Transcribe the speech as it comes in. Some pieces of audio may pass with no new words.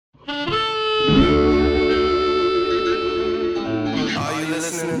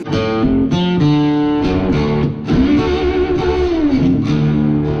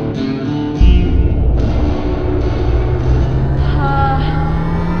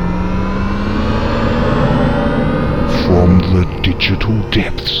digital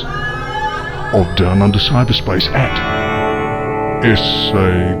depths of Down Under Cyberspace at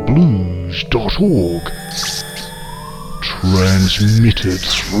sablues.org, transmitted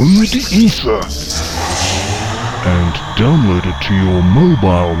through the ether and downloaded to your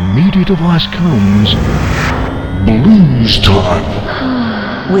mobile media device comes Blues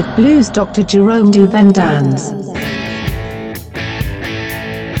Time with Blues Dr. Jerome Duvendans.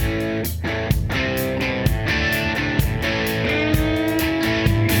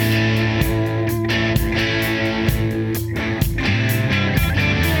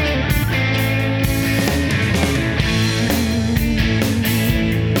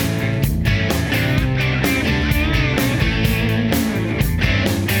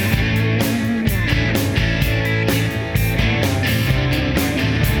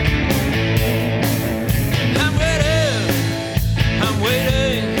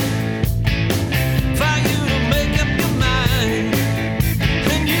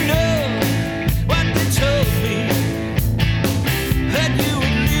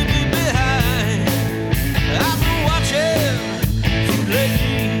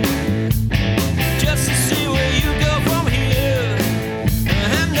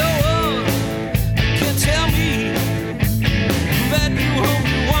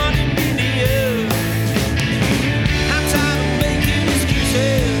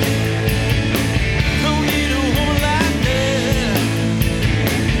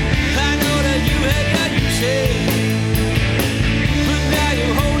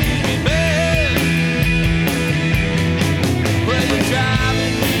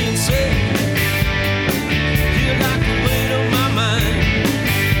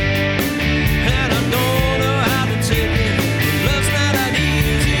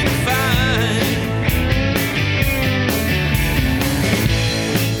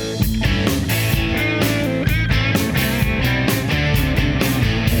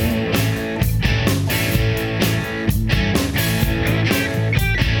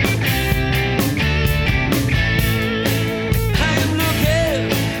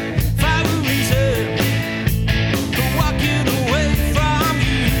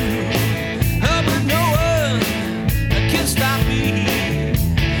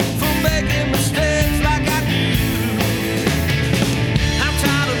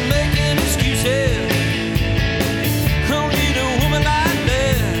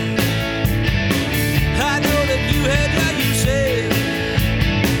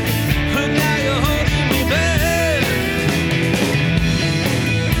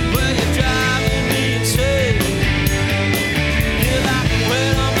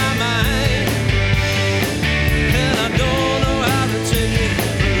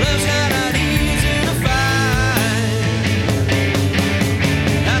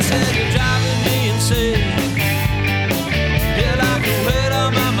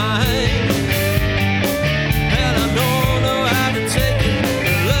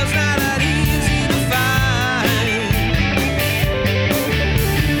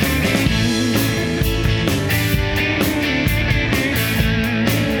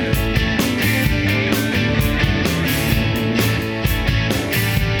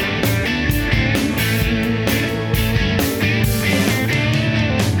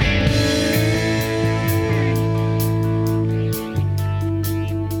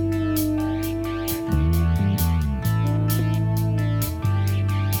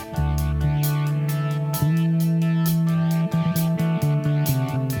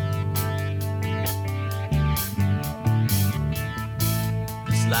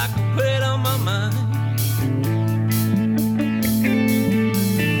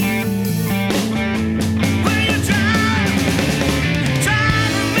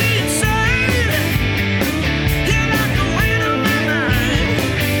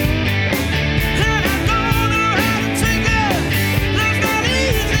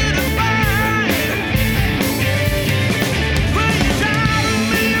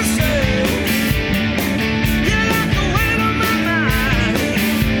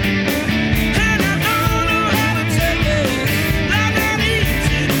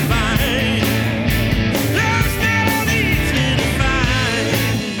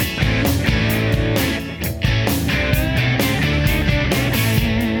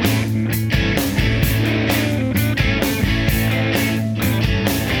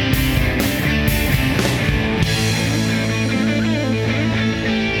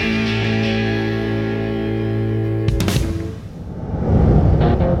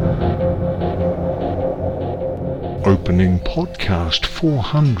 opening podcast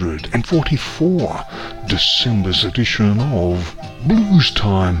 444, December's edition of Blues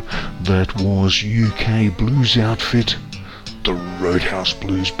Time. That was UK blues outfit the Roadhouse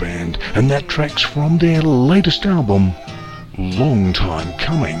Blues Band, and that track's from their latest album, Long Time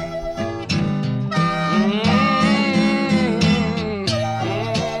Coming.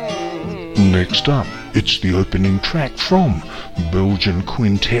 Next up, it's the opening track from Belgian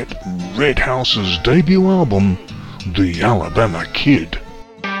quintet Red House's debut album, The Alabama Kid.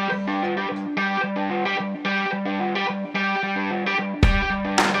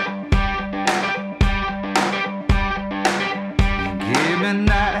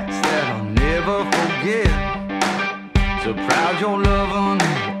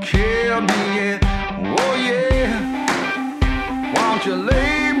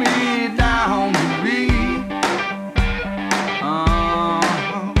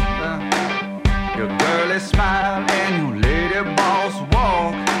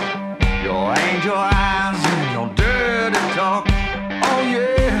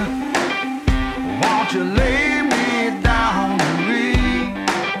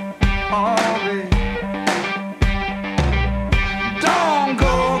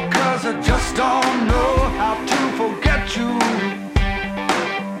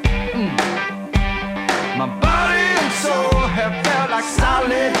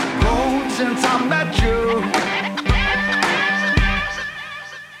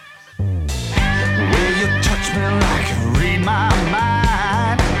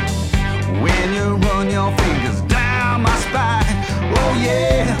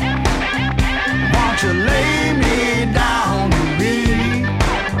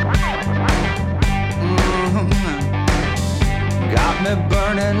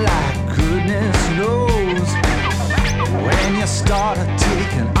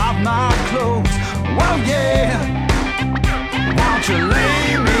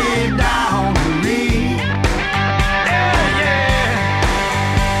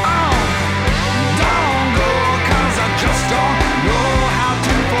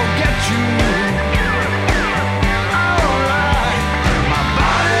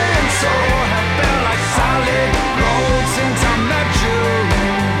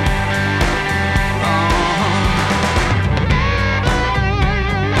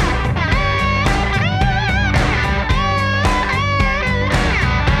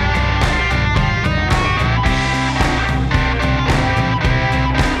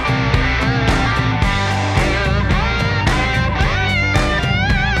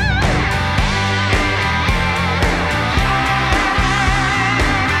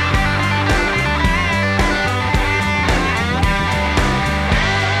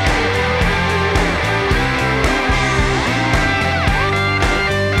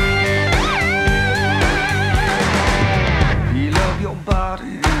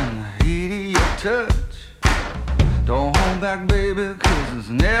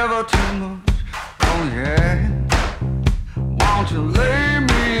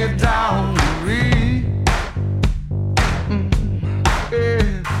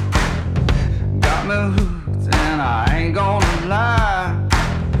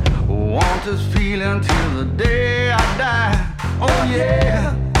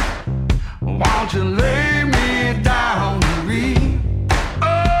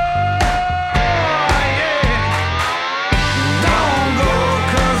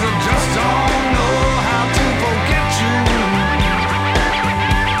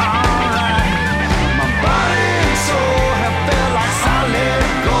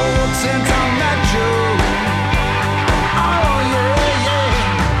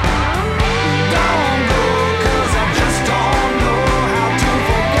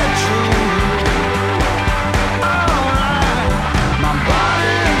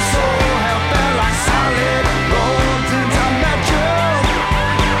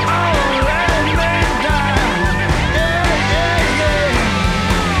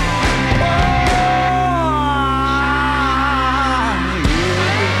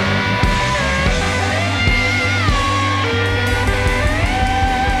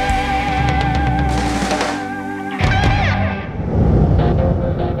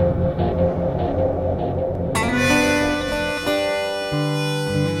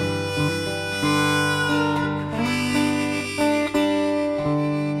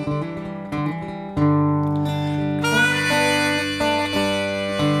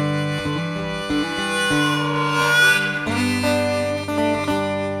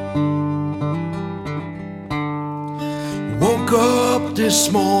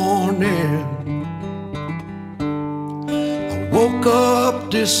 This morning, I woke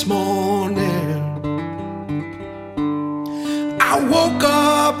up this morning, I woke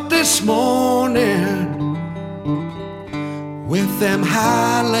up this morning with them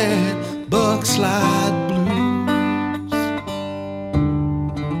Highland Buckslide blues.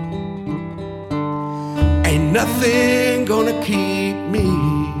 Ain't nothing gonna keep me.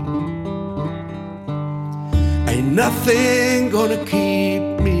 Ain't nothing gonna keep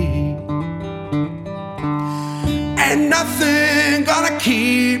me. Ain't nothing gonna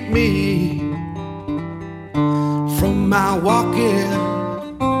keep me from my walking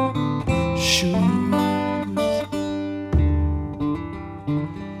shoes.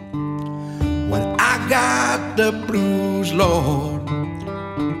 When I got the blues, Lord,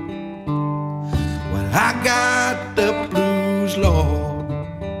 when I got the blues, Lord,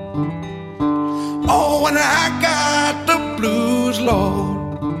 oh, when I got the blues,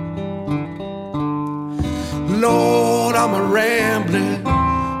 Lord, Lord, I'm a rambling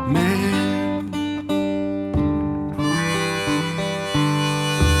man.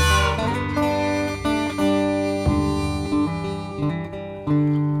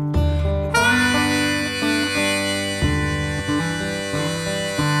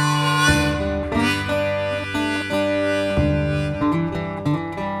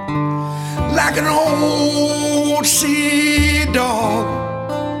 Like an old sea dog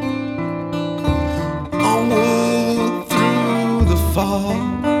onward through the fog.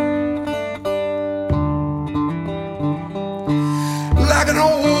 Like an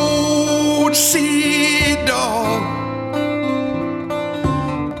old sea dog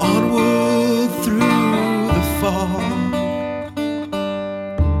onward through the fog.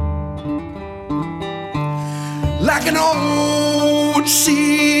 Like an old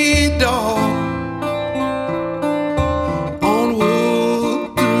sea dog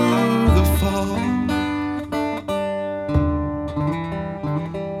onward through the fog.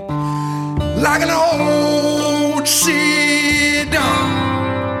 Like an old sea dog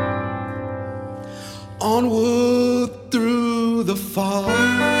onward through the fog.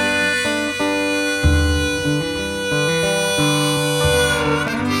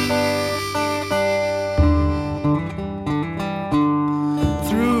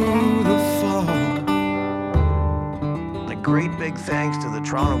 Great big thanks to the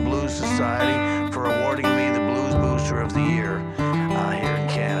Toronto Blues Society for awarding me the Blues Booster of the Year here in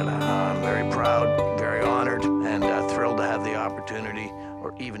Canada. I'm very proud, very honored, and thrilled to have the opportunity,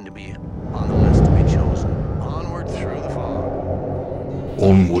 or even to be on the list to be chosen. Onward through the fog.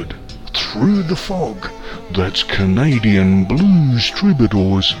 Onward through the fog. That's Canadian blues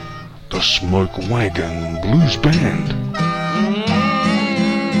troubadours, the Smoke Wagon Blues Band.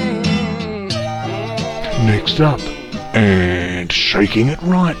 Next up, and shaking it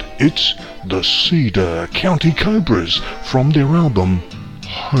right, it's the Cedar County Cobras from their album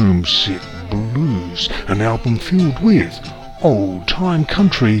Homesick Blues, an album filled with old-time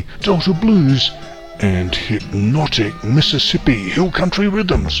country, Delta blues, and hypnotic Mississippi hill country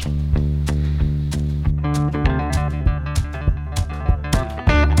rhythms.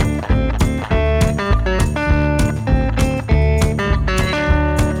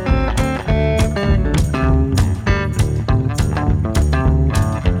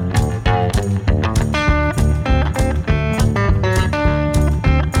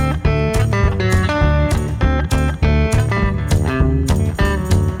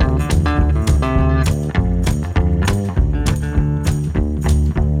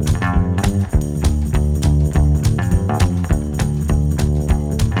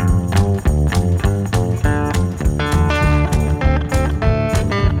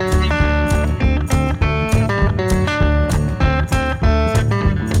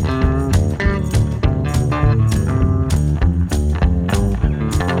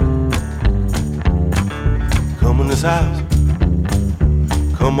 House.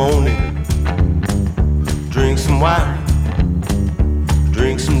 Come on in, drink some wine,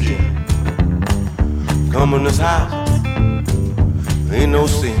 drink some gin. Come in this house, ain't no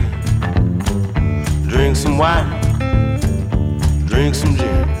sin. Drink some wine, drink some gin.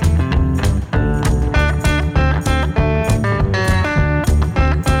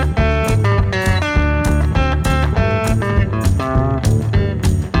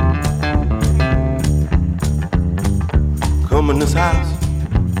 Come in this house,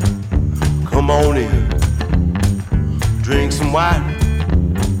 come on in, drink some wine,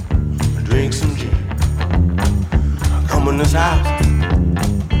 drink some gin. Come in this house,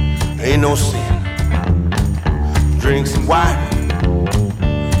 ain't no sin. Drink some wine,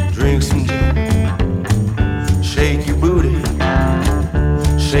 drink some gin. Shake your booty,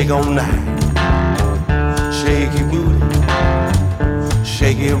 shake all night. Shake your booty,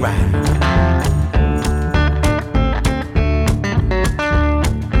 shake it right.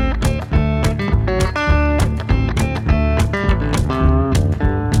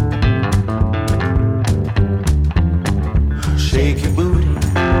 Shake your booty,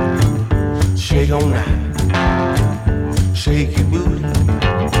 shake all night.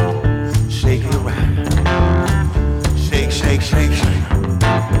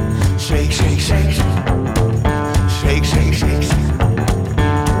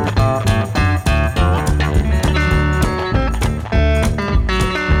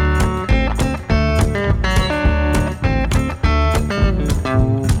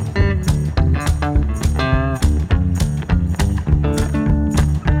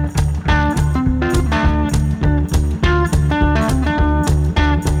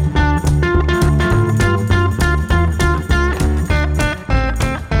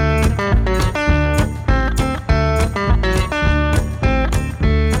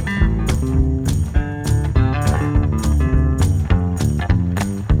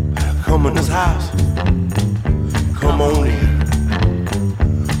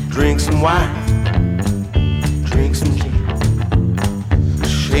 some wine, drink some gin.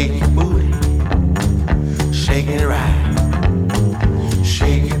 Shake your booty, shake it right.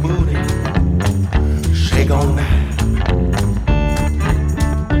 Shake your booty, shake all night.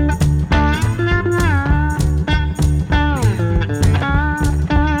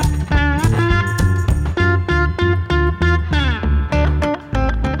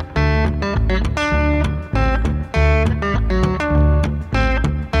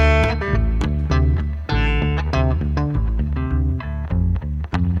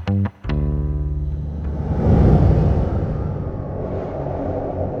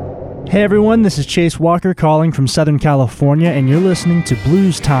 Hey everyone, this is Chase Walker calling from Southern California, and you're listening to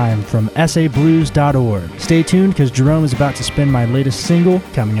Blues Time from sablues.org. Stay tuned because Jerome is about to spin my latest single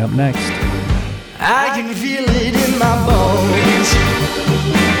coming up next. I can feel it in my bones,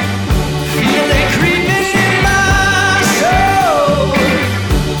 feel it creeping in my soul.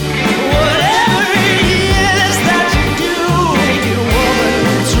 Whatever it is that you do, make it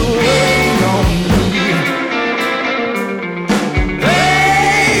woman to wait on me.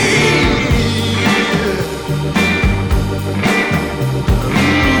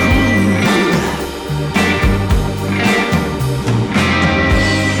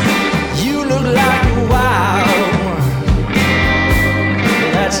 You look like a wild one.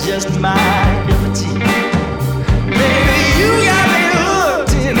 That's just my ability. Baby, you got me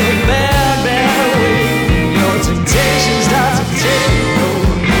hooked in a bad, bad way. Your temptations start to take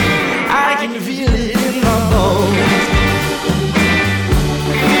over me. I can feel it in my bones,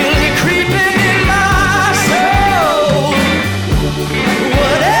 feel it creeping in my soul.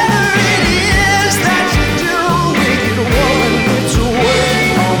 Whatever it is that you do, wicked woman, to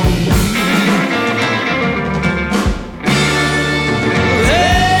wait on me.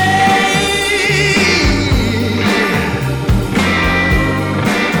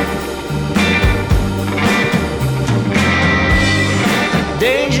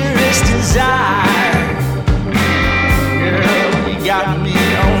 Dangerous desire, girl, you got me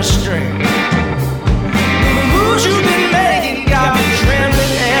on a string. The moves you've been making got me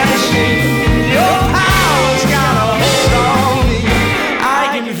trembling and ashamed. Your power's got a hold on me.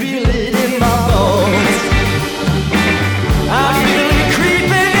 I can feel it in my bones. I feel it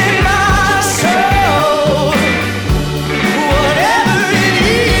creeping in my soul. Whatever it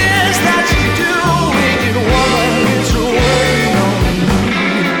is that you do, wicked woman, it's waiting on me.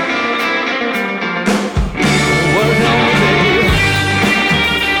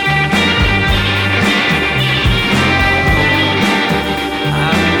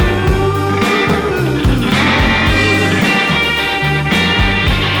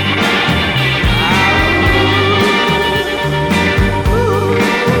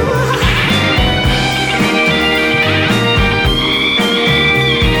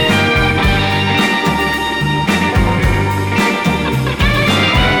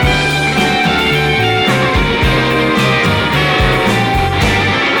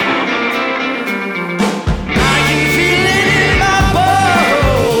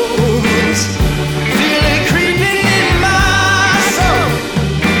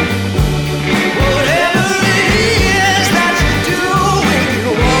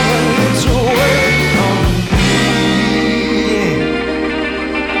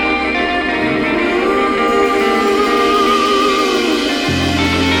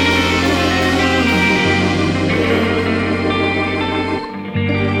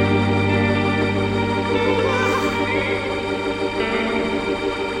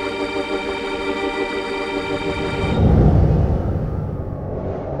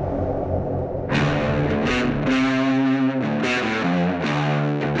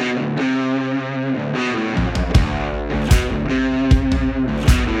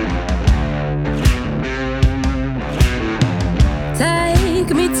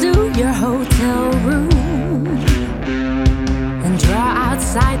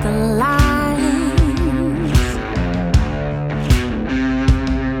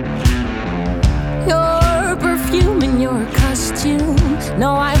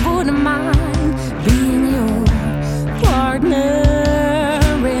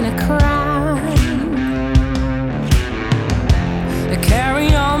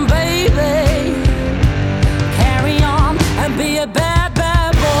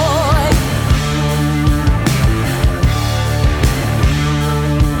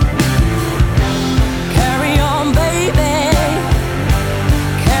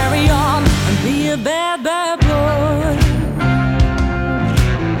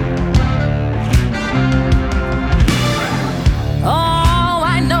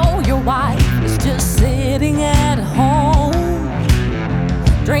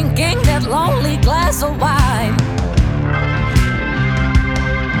 drinking that lonely glass of wine.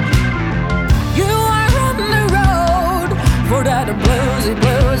 You are on the road for that bluesy,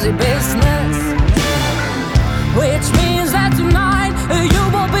 bluesy business, which means that tonight you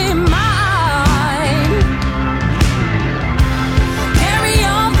will be mine. Carry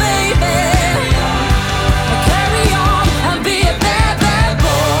on, baby. Carry on and be a bad, bad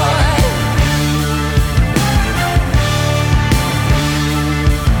boy.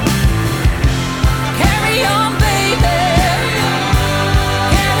 Carry on, baby.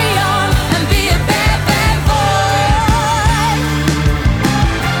 Carry on and be a bad, bad boy.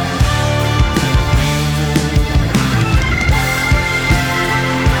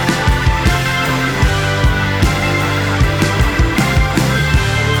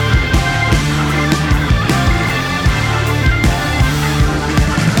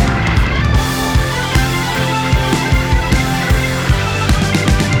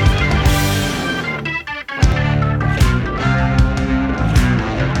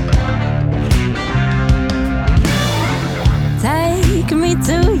 Take me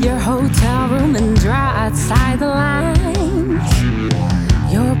to your hotel room and draw outside the lines.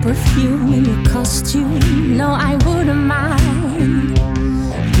 Your perfume and your costume, no, I wouldn't mind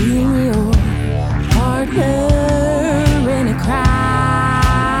being your partner in a crime.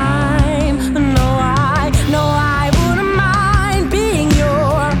 No, I wouldn't mind being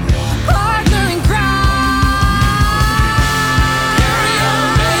your partner in crime. Carry on,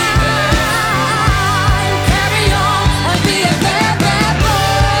 baby. Carry on and be a bad, bad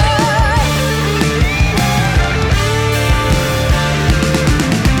boy.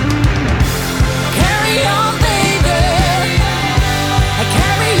 Carry on, baby.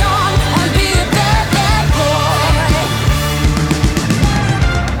 Carry on and be a bad, bad boy.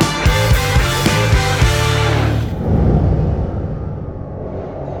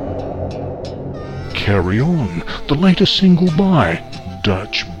 Carry On, the latest single by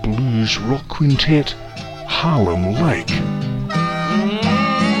Dutch blues rock quintet Harlem Lake.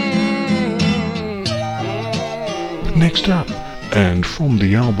 Next up, and from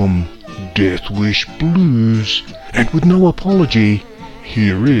the album Death Wish Blues, and with no apology,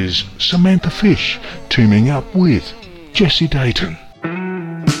 here is Samantha Fish teaming up with Jesse Dayton.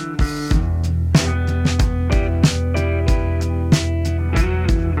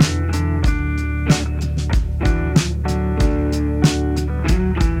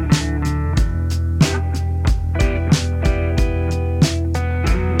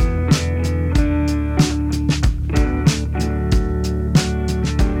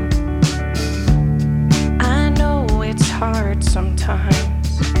 I know it's hard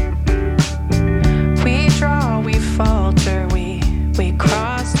sometimes. We draw, we falter, we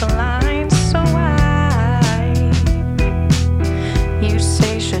cross the line. So why? You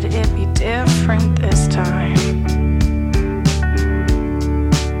say, should it be different this time?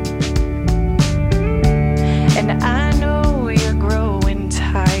 And I know you're growing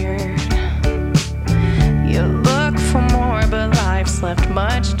tired. You look for more, but life's left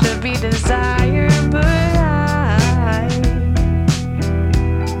much to be desired. But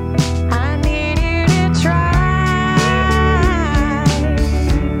I need you to try.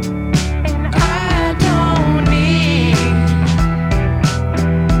 And I don't need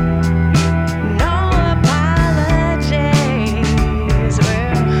no apologies.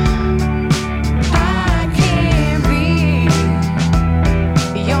 Well, I can't be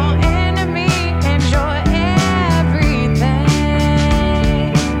your enemy and your everything.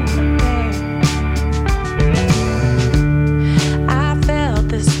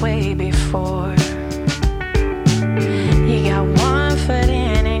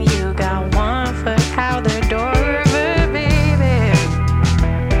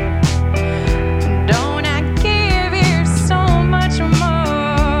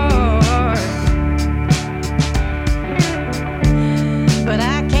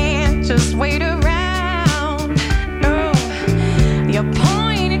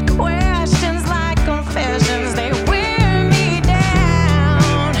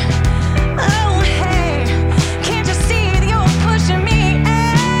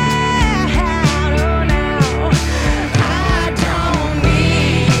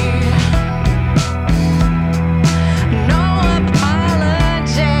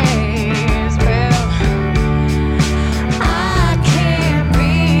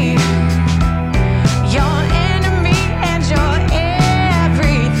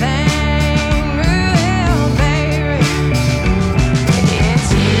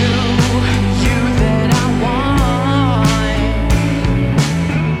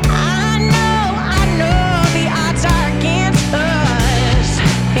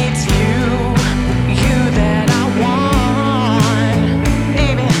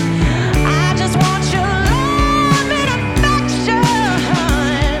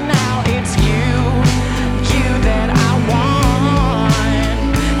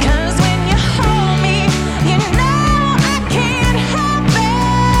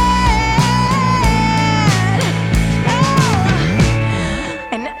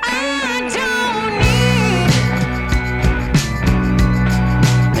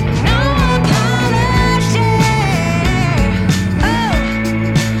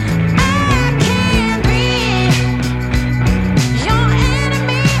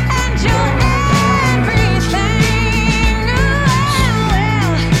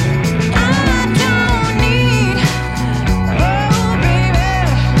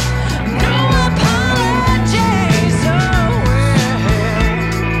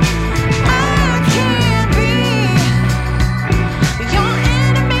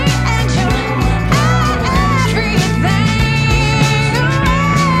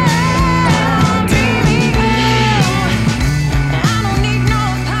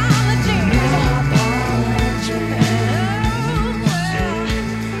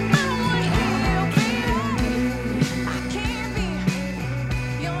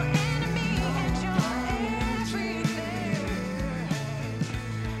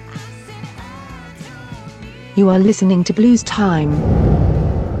 You are listening to Blues Time,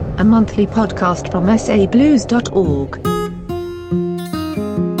 a monthly podcast from sablues.org.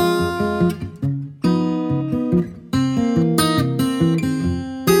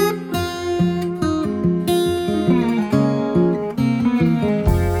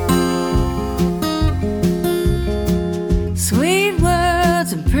 Sweet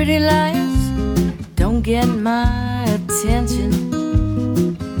words and pretty lies don't get my attention.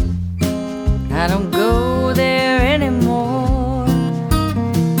 I don't go there anymore.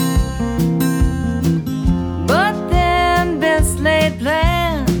 But then best laid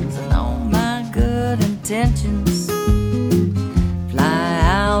plans and all my good intentions fly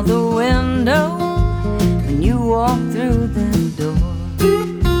out the window when you walk through the door.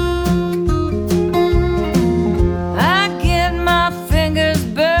 I get my fingers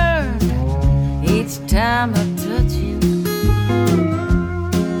burned each time I touch you,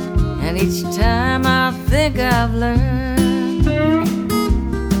 and each time I think I've learned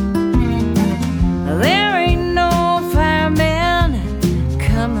there ain't no fireman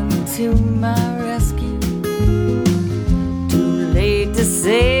coming to my rescue. Too late to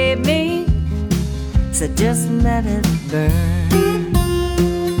save me, so just let it burn.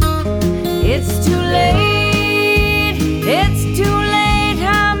 It's too late, it's too late,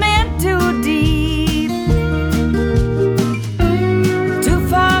 I'm in too deep. Too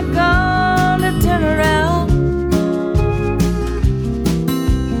far gone to turn around.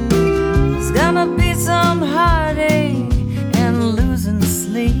 It's gonna be some heartache and losing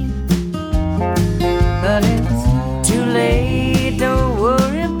sleep, but it's too late to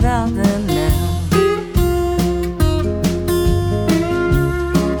worry about that now.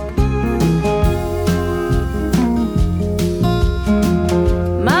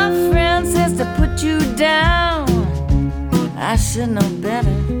 My friend says to put you down, I should know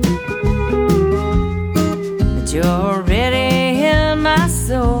better, but you're already in my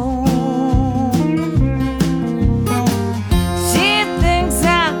soul. She thinks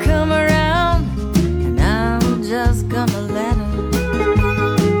I'll come around, and I'm just gonna let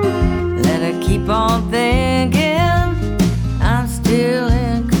her keep on thinking I'm still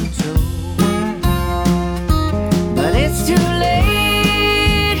in control. But it's too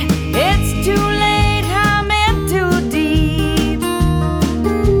late, it's too late, I'm in too deep.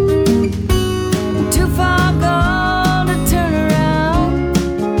 Too far gone to turn around.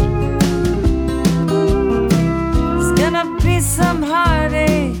 It's gonna be some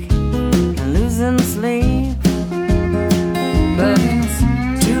heartache and losing sleep, but it's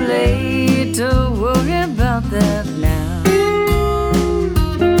too late to worry about that now.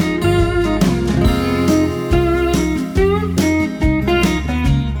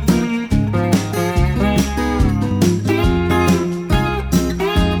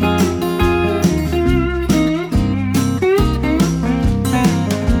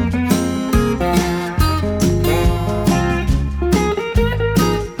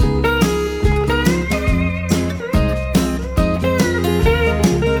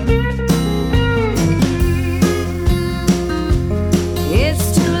 It's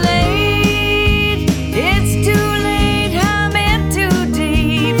too late, it's too late, I'm in too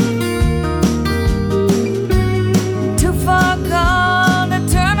deep. Too far gone to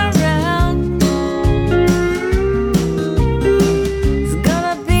turn around. It's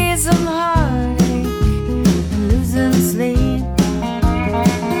gonna be some heartache and losing sleep,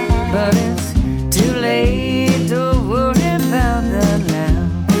 but it's too late to worry about that now.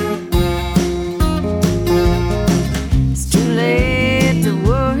 It's too late to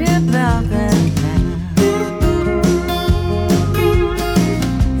worry about that now.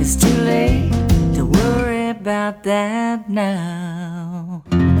 It's too late to worry about that now.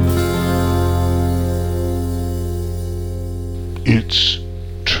 It's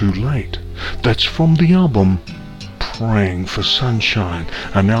Too Late. That's from the album Praying for Sunshine,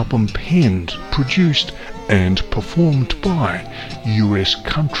 an album penned, produced and performed by US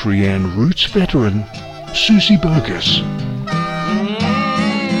country and roots veteran Susie Burgess.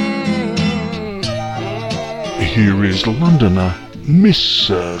 Here is Londoner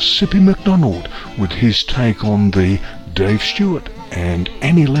Mississippi MacDonald with his take on the Dave Stewart and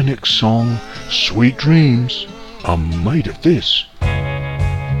Annie Lennox song Sweet Dreams Are Made of This.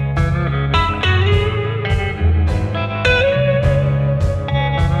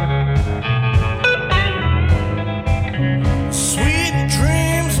 Sweet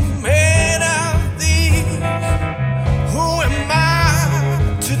dreams are made of these. Who am I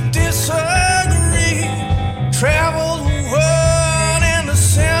to disagree? Travel the world and the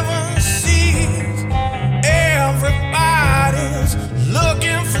seven seas. Everybody's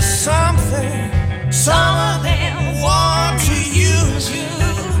looking for something. Some of them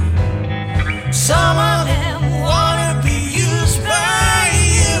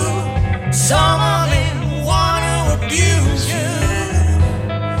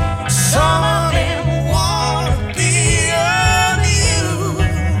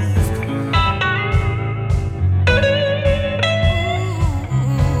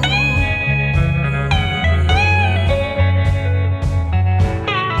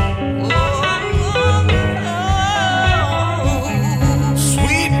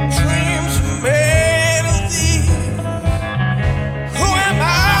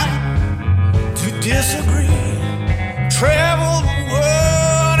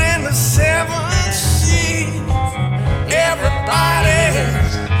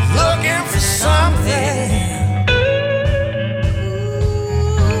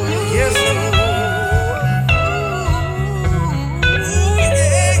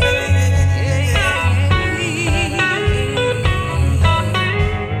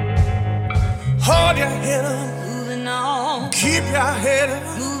your head up. moving on, Keep your head up.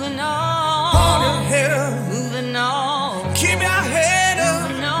 moving on, Hold your head up. moving on, Keep your head up.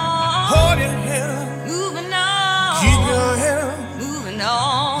 moving on, Hold your head up. moving on, Keep your head up. moving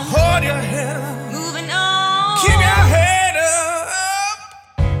on, Hold your head up. moving on, Keep your head up.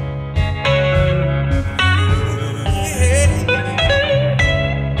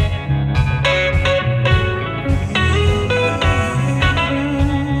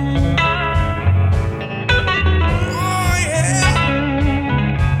 Oh, yeah.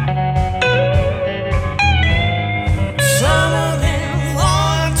 Some of them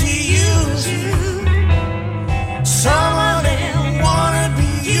want to use you. Some of them wanna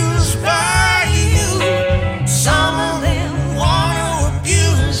be used by you. Some of them wanna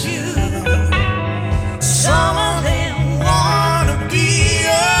abuse you. Some of them wanna be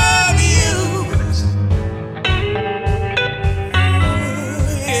abused.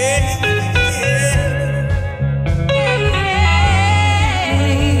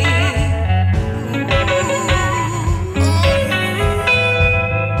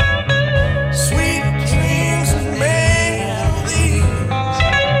 Sweet dreams of melodies.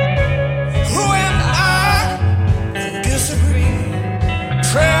 Who am I to disagree?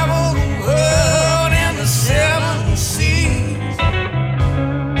 Travel the world and the seven seas.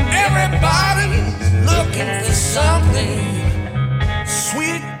 Everybody's looking for something.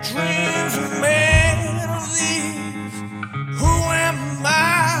 Sweet dreams of melodies. Who am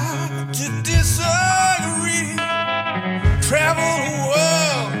I to disagree? Travel the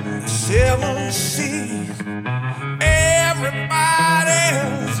world, seven seas.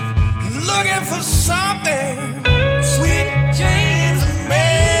 Everybody's looking for something. Sweet dreams of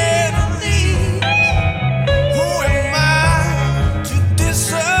melodies. Who am I to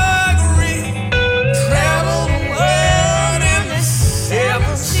disagree? Travel the world in the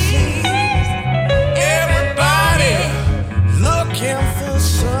seven seas. Everybody looking for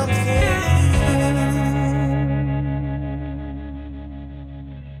something.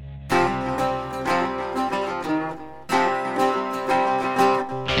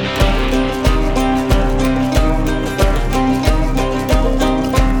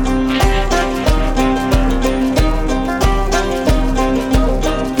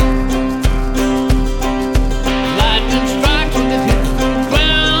 Lightning strikes when it hits the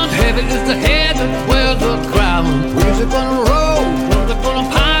ground. Heavy is the head that wears the crown. Wheels are gonna roll, drums are gonna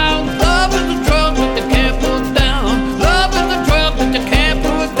pound. Love is the drum that you can't put down. Love is the drum that you can't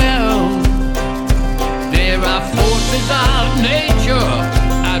put down. There are forces of nature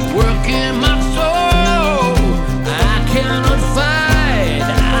at work in my soul. I cannot fight,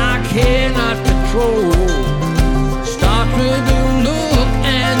 I cannot control. Start with a look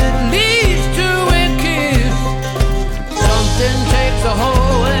and it leads to a kiss. Something takes a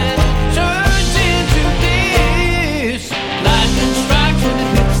hold and turns into this. Lightning strikes when it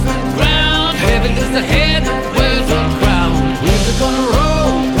hits the ground. Heavy is the head that wears a crown. Wheels are gonna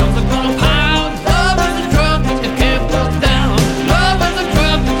roll, drums are gonna pound. Love is the drum that you can't put down. Love is the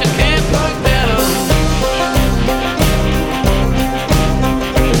drum that you can't put down.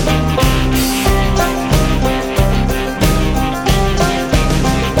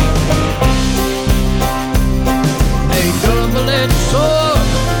 A double-edged sword,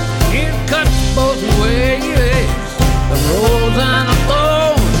 it cuts both ways. The rose and the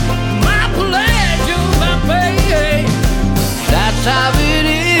thorn, my pleasure, my pain. That's how it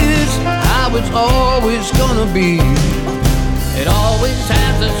is, how it's always gonna be. It always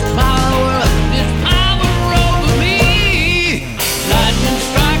has this power over me. Lightning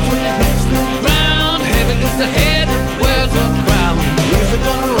strikes when it hits the ground. Heavy is the head that wears a crown. Wheels are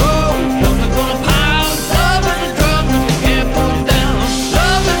gonna roll, drums are gonna pound. Love is the drum that you can't put down.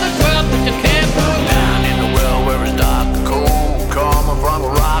 Love is the drum that you can't put down. In the well where it's dark and cold, coming from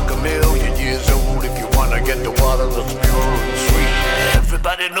a rock a million years old. If you wanna get the water that's pure and sweet,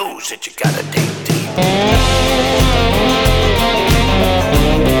 everybody knows that you gotta dig deep.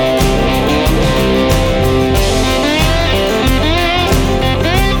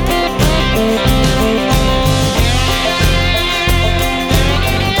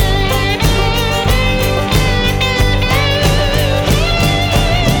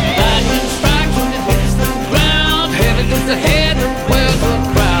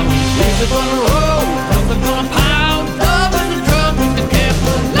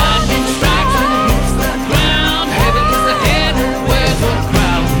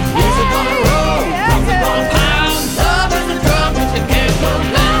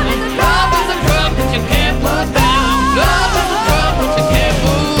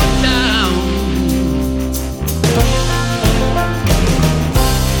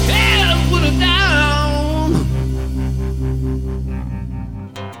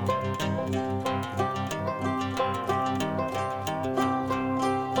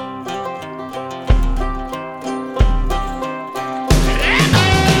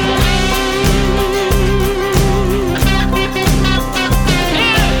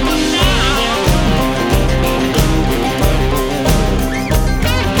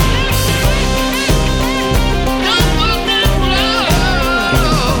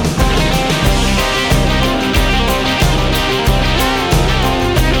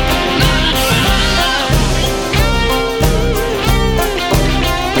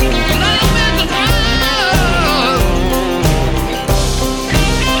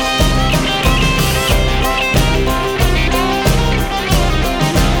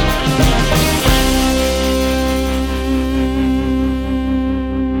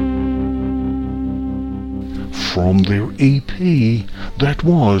 EP that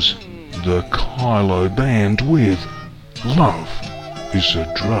was the Kylo Band with Love is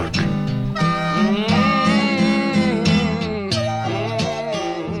a Drug.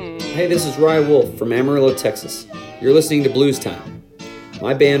 Hey, this is Rye Wolf from Amarillo, Texas. You're listening to Blues Time.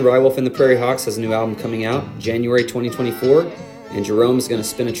 My band, Rye Wolf and the Prairie Hawks, has a new album coming out January 2024, and Jerome's going to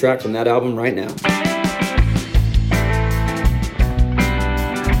spin a track from that album right now.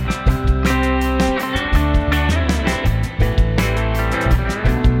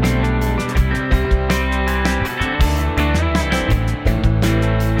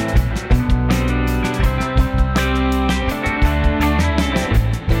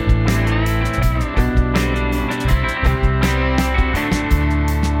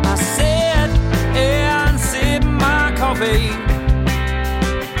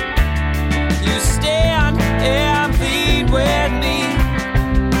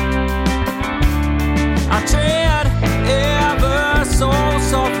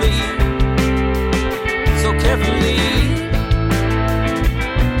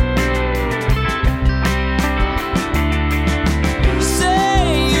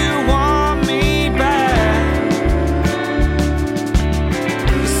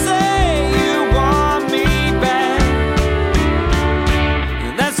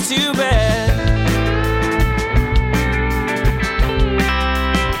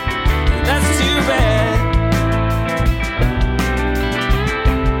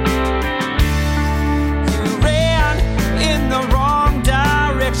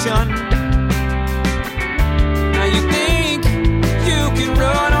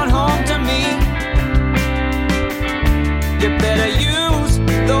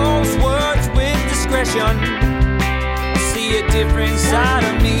 See a different side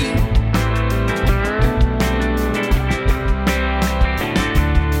of me.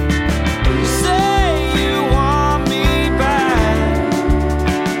 You say you want me back.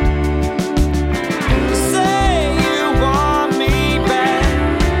 You say you want me back.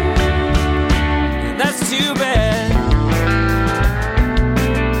 That's too bad.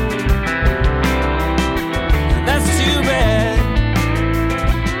 That's too bad.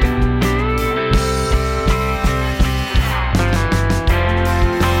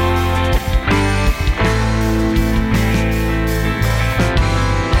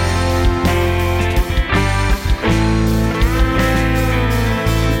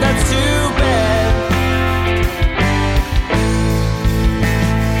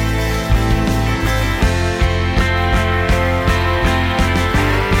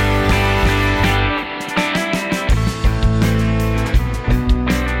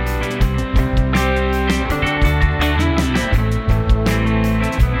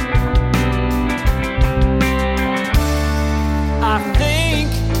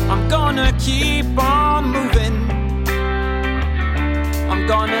 Keep on moving. I'm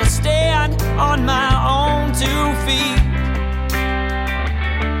gonna stand on my own 2 feet.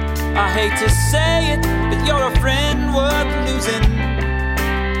 I hate to say it, but you're a friend worth losing.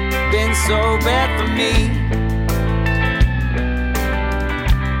 Been so bad for me.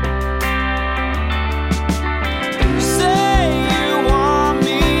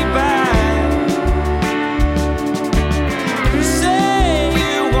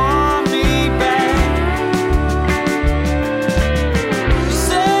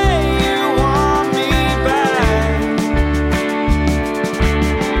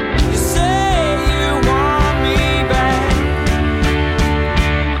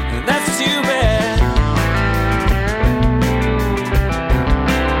 Too bad.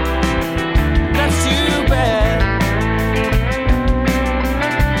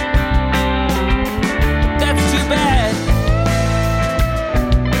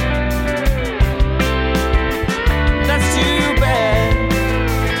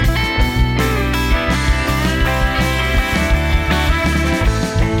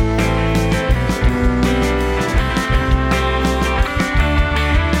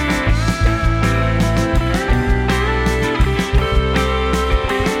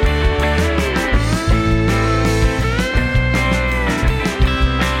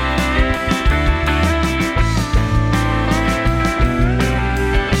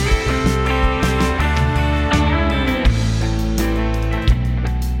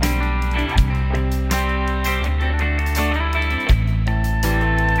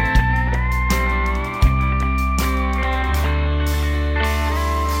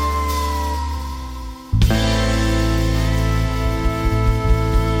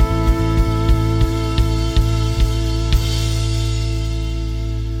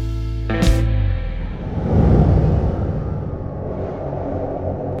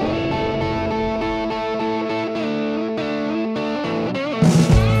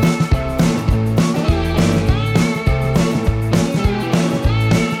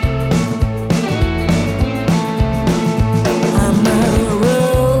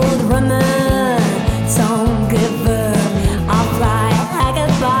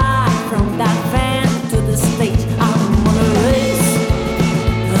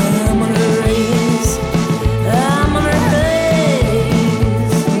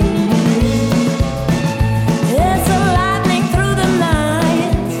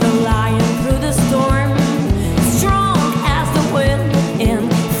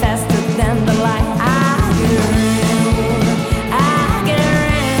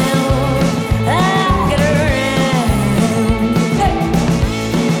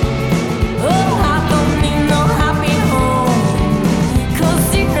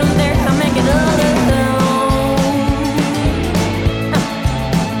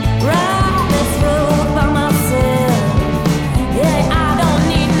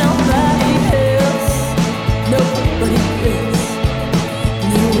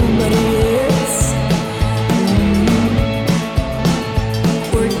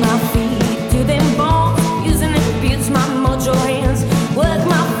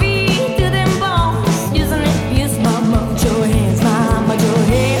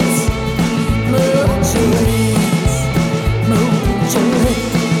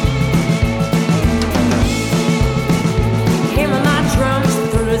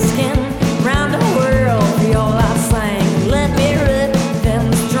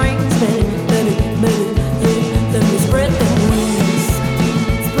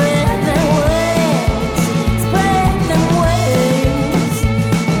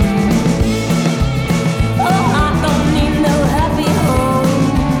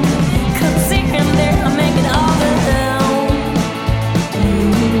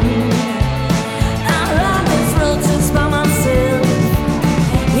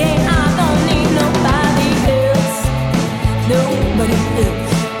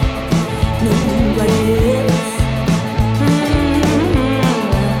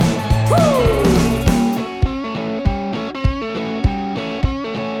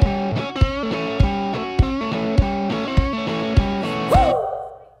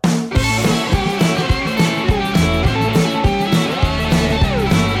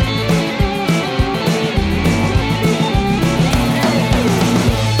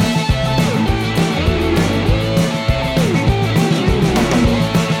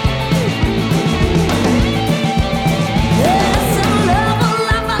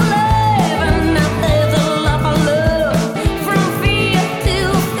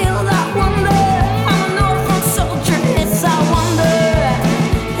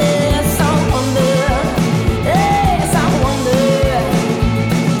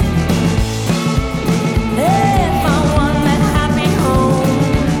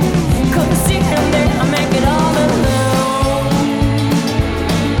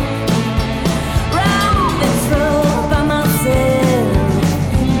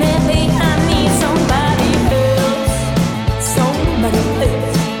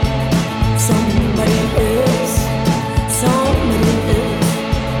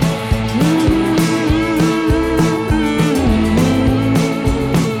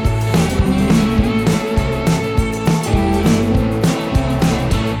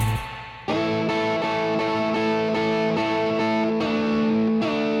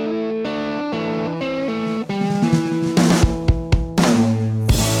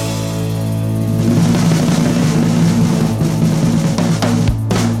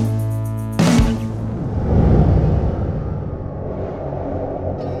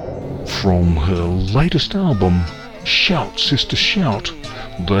 from her latest album, Shout Sister Shout,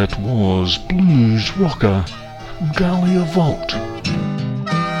 that was blues rocker Galia Volt.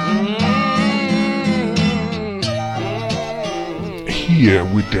 Here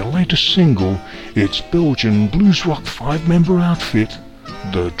with their latest single, it's Belgian blues rock 5-member outfit,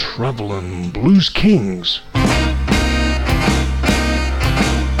 the Travelin' Blues Kings.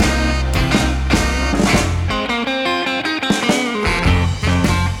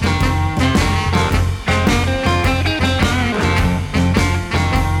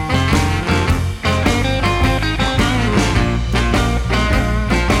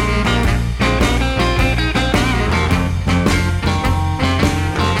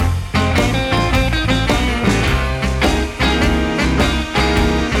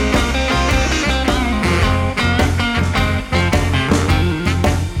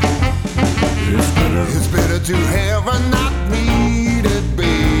 To have a not needed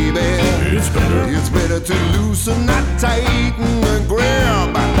baby. It's better to loosen that tight and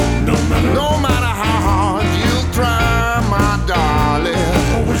grab. No matter how hard you try, my darling.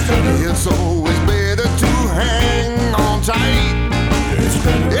 It's always better to hang on tight. It's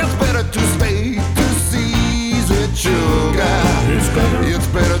better to stay to season sugar. It's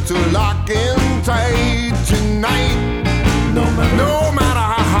better to lock in tight tonight. No matter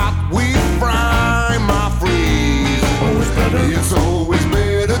how hot we fry, my freeze. It's always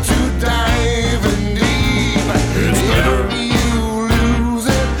better to dive in deep. If you lose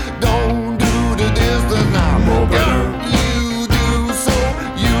it, don't do the distance now. If you do so,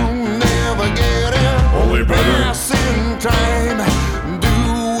 you never get it. Only better. Passing time,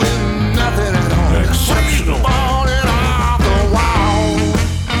 doing nothing at all. Exceptional. Falling off the wall.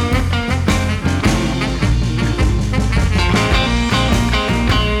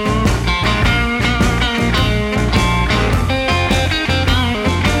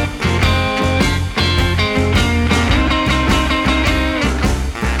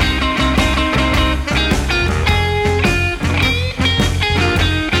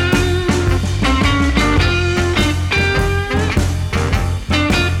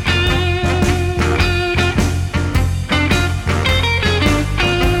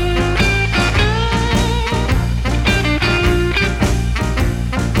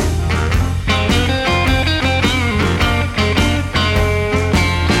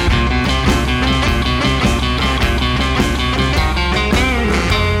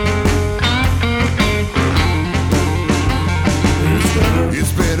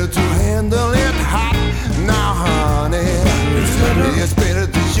 It's better to handle it hot now, honey. It's better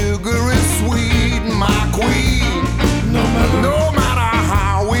the sugar is sweet, my queen. No matter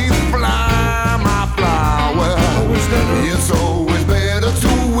how we fly, my flower. It's always better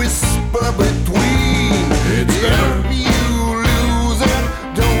to whisper between. If you lose it,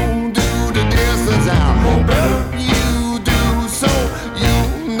 don't do the distance out. If you do so, you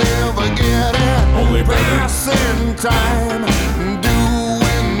never get it. Only passing time,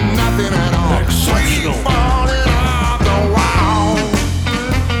 doing nothing at all.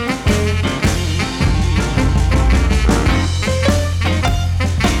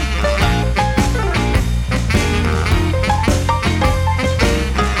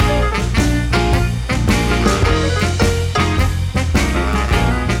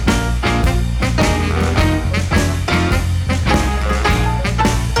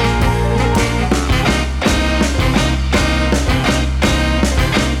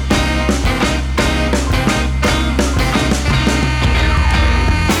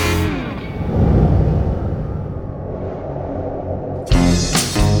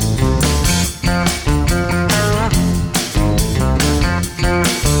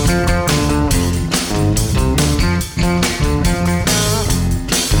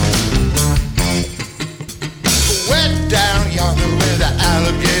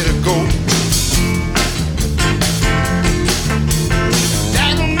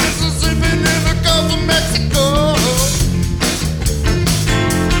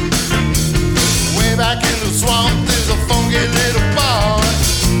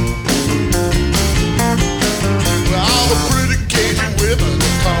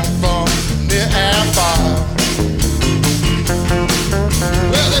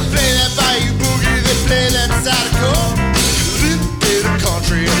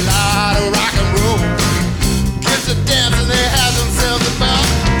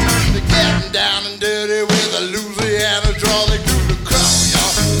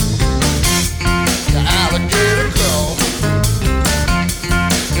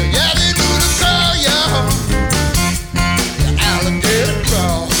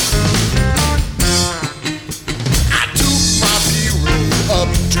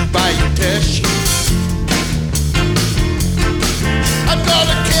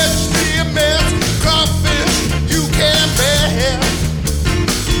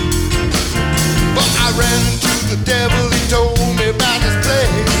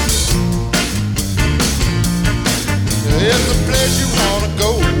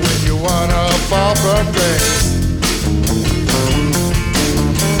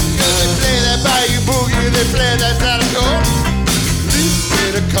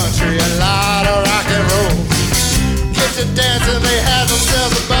 country, a lot of rock and roll. Get to dancing, they have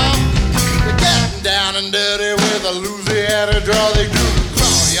themselves a ball. They're getting down and dirty with a Louisiana draw. They do the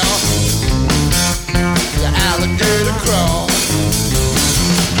crawl, y'all. The alligator crawl.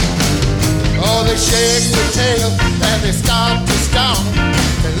 Oh, they shake their tail and they start to stomp.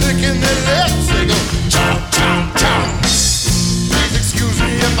 They're licking their lips, they go chomp, chomp, chomp. Please excuse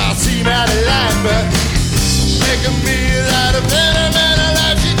me if I seem out of line, but make a meal out of any man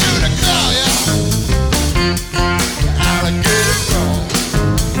alive. She do the crawl, y'all. The alligator crawl.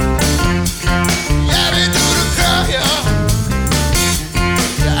 Yeah, they do the crawl, y'all.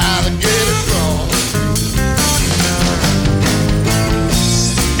 The alligator crawl.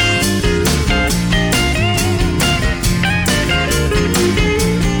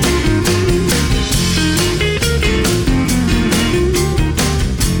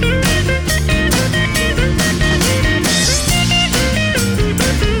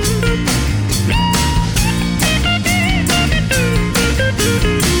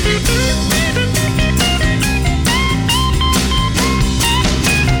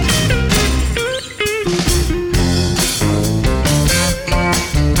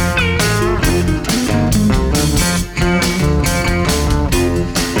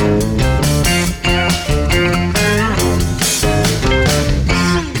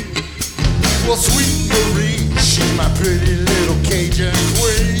 Well, sweet Marie, she's my pretty little Cajun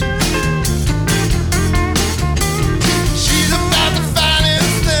queen. She's about the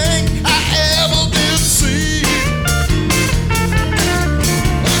finest thing I ever did see.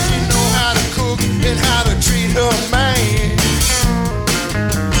 Oh, she know how to cook and how to treat her man.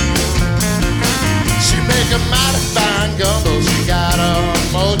 She make a mighty fine gumbo. She got a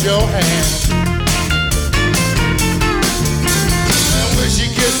mojo hand. And when she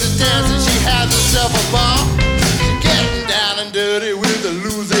gets to dancing, she has herself a ball. She getting down and dirty with the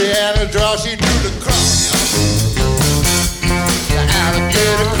Louisiana draw. She do the crawl, the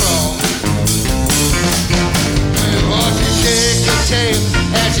alligator crawl. And boy, she shake her tail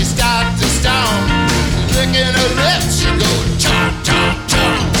and she starts to stomp. Licking her lips, she go chomp, chomp,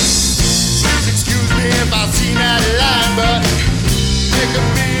 chomp. Please excuse me if I seem out of line, but make a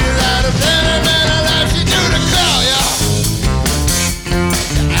meal out of any man alive. She do the crawl, y'all.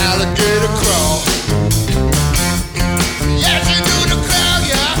 The alligator crawl. Yeah, she do the crawl,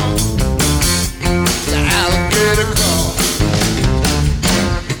 y'all. The alligator crawl.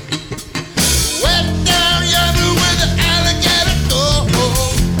 Wet down yonder with the alligator crawl.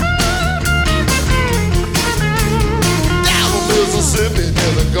 Down from Mississippi to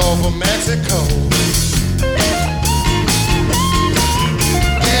the Gulf of Mexico.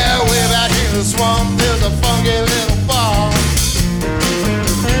 Yeah, way back in the swamp, there's a funky little bar.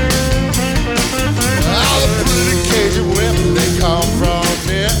 All the pretty Cajun women, they come from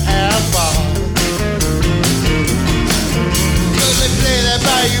near and far. Cause they play that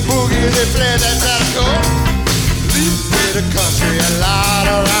bayou boogie, they play that taco. Leave the country, a lot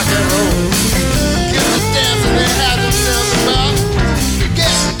of rock and roll. Get the dancing, they have themselves a ball.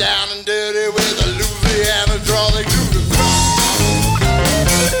 Getting down and dirty with a Louisiana draw. They do the crawl.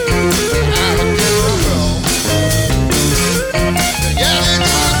 Alligator crawl. Yeah, they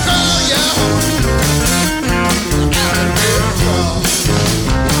do the crawl, yeah. Alligator crawl.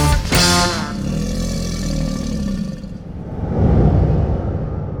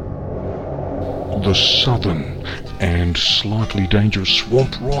 The southern and slightly dangerous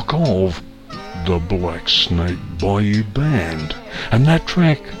swamp rock of the Black Snake Bayou Band. And that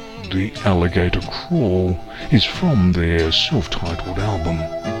track, The Alligator Crawl, is from their self-titled album.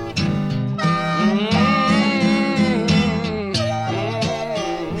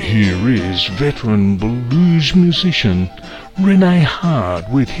 Here is veteran blues musician Renee Hard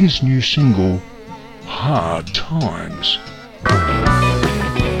with his new single, Hard Times.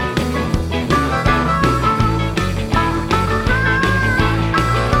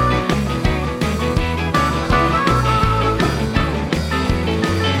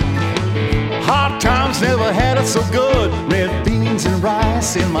 Never had it so good. Red beans and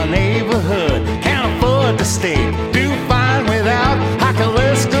rice in my neighborhood. Can't afford to stay. Do fine without high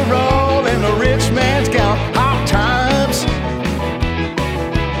cholesterol and a rich man's gout. Hard times,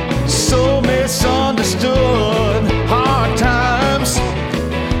 so misunderstood. Hard times,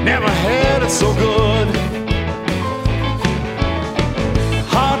 never had it so good.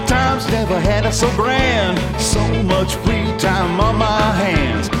 Hard times, never had it so grand. So much free time on my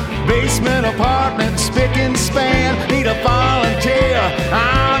hands. Basement apartment, spick and span. Need a volunteer,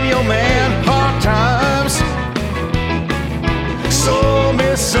 I'm your man. Hard times, so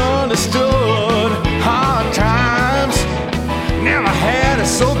misunderstood. Hard times, never had it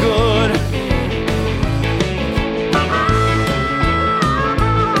so good.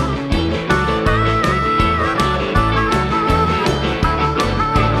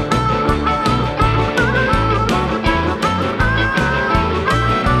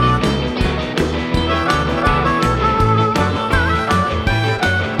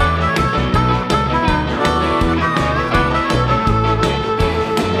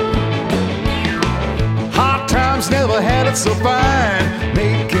 felt so fine,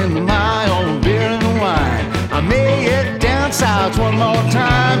 making my own beer and wine. I made it down south one more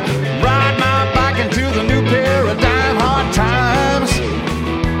time, ride my bike into the new paradigm. Hard times,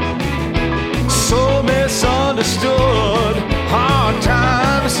 so misunderstood. Hard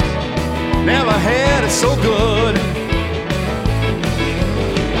times, never had it so good.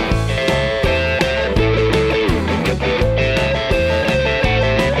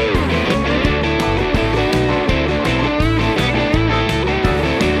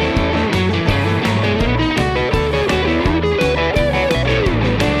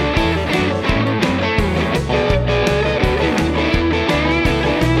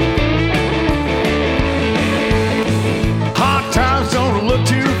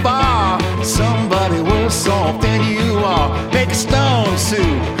 Than you are, make a stone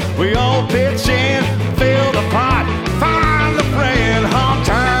soup. We all pitch in, fill the pot, find the friend. Hard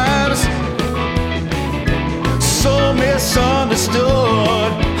times, so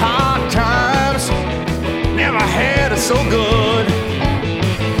misunderstood. Hard times, never had it so good.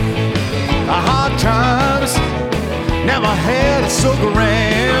 Hard times, never had it so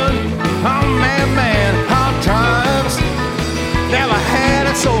grand. Oh man, man, hard times, never had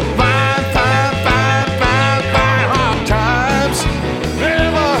it so fine.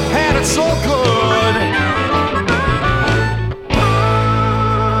 So good.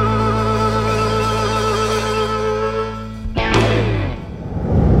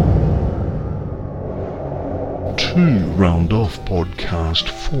 To round off podcast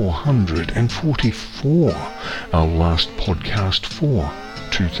 444, our last podcast for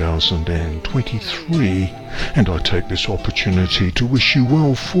 2023, and I take this opportunity to wish you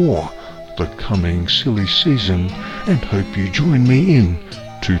well for the coming silly season and hope you join me in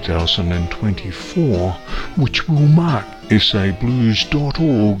 2024, which will mark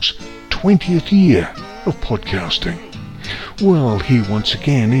sablues.org's 20th year of podcasting. Well, here once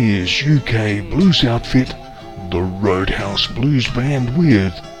again is UK blues outfit, the Roadhouse Blues Band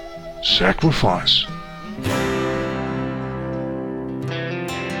with Sacrifice.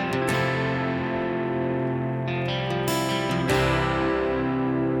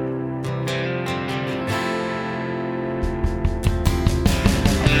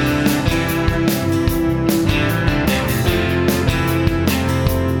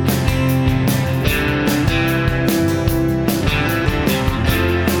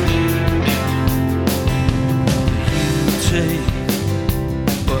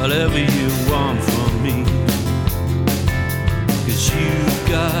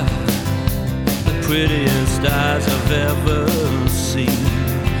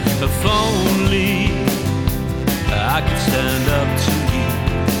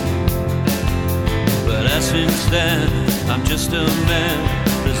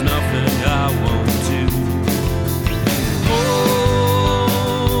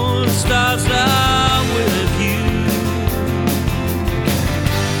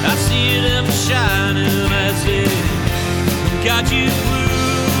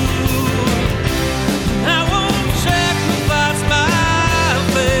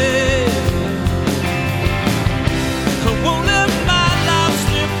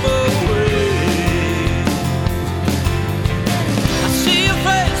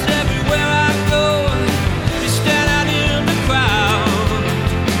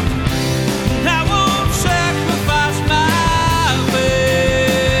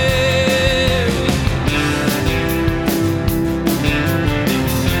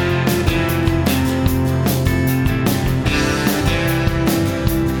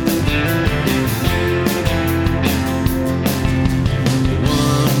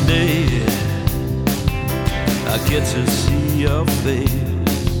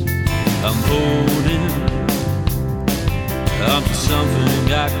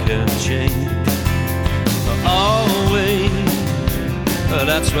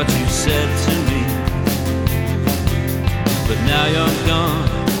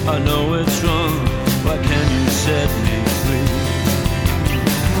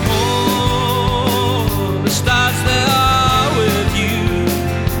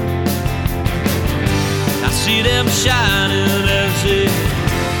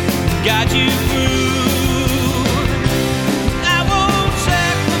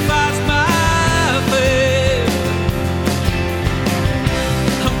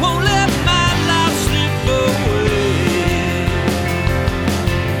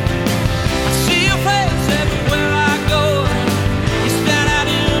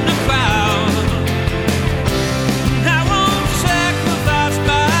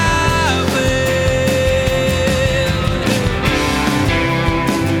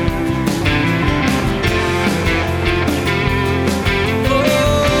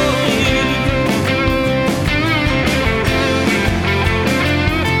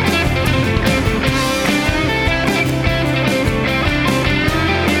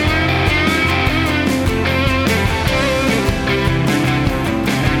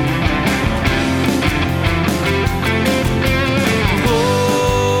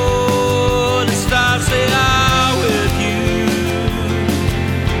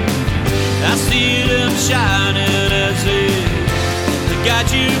 shining as it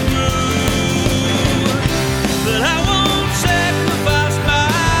got you through. But I won't sacrifice my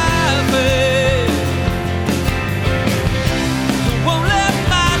faith. I won't let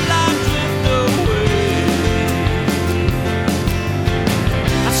my life drift away.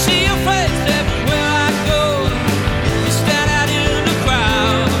 I see your face everywhere I go. You stand out in the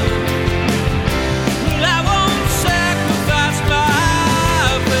crowd. But I won't sacrifice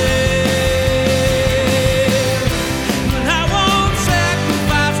my faith. But I won't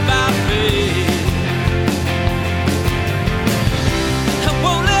sacrifice my faith. I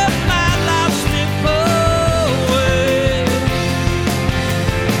won't let my life slip away.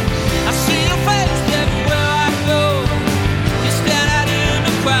 I see your face everywhere I go. You stand out in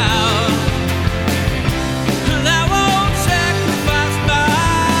the crowd. And I won't sacrifice my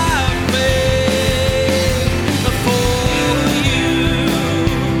faith for you.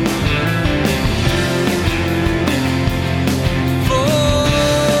 For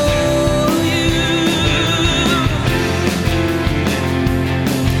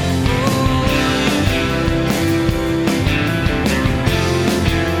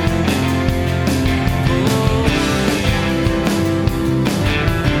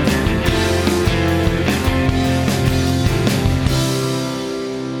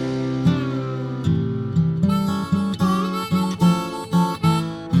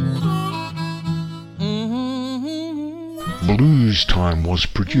Blues Time was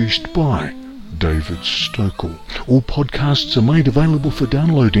produced by David Stokel. All podcasts are made available for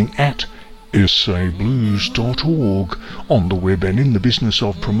downloading at sablues.org, on the web and in the business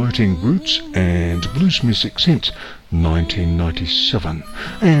of promoting roots and blues music since 1997,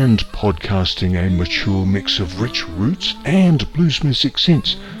 and podcasting a mature mix of rich roots and blues music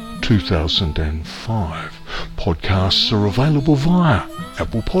since 2005. Podcasts are available via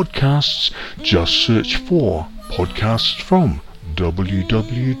Apple Podcasts. Just search for Podcasts from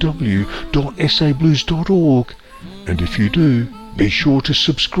www.sablues.org, and if you do, be sure to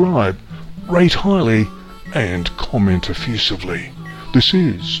subscribe, rate highly, and comment effusively. This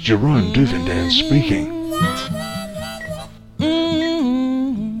is Jerome Duvendan speaking.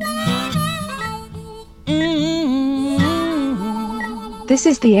 This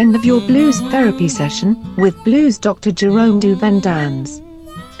is the end of your blues therapy session with Blues Dr. Jerome Duvendans.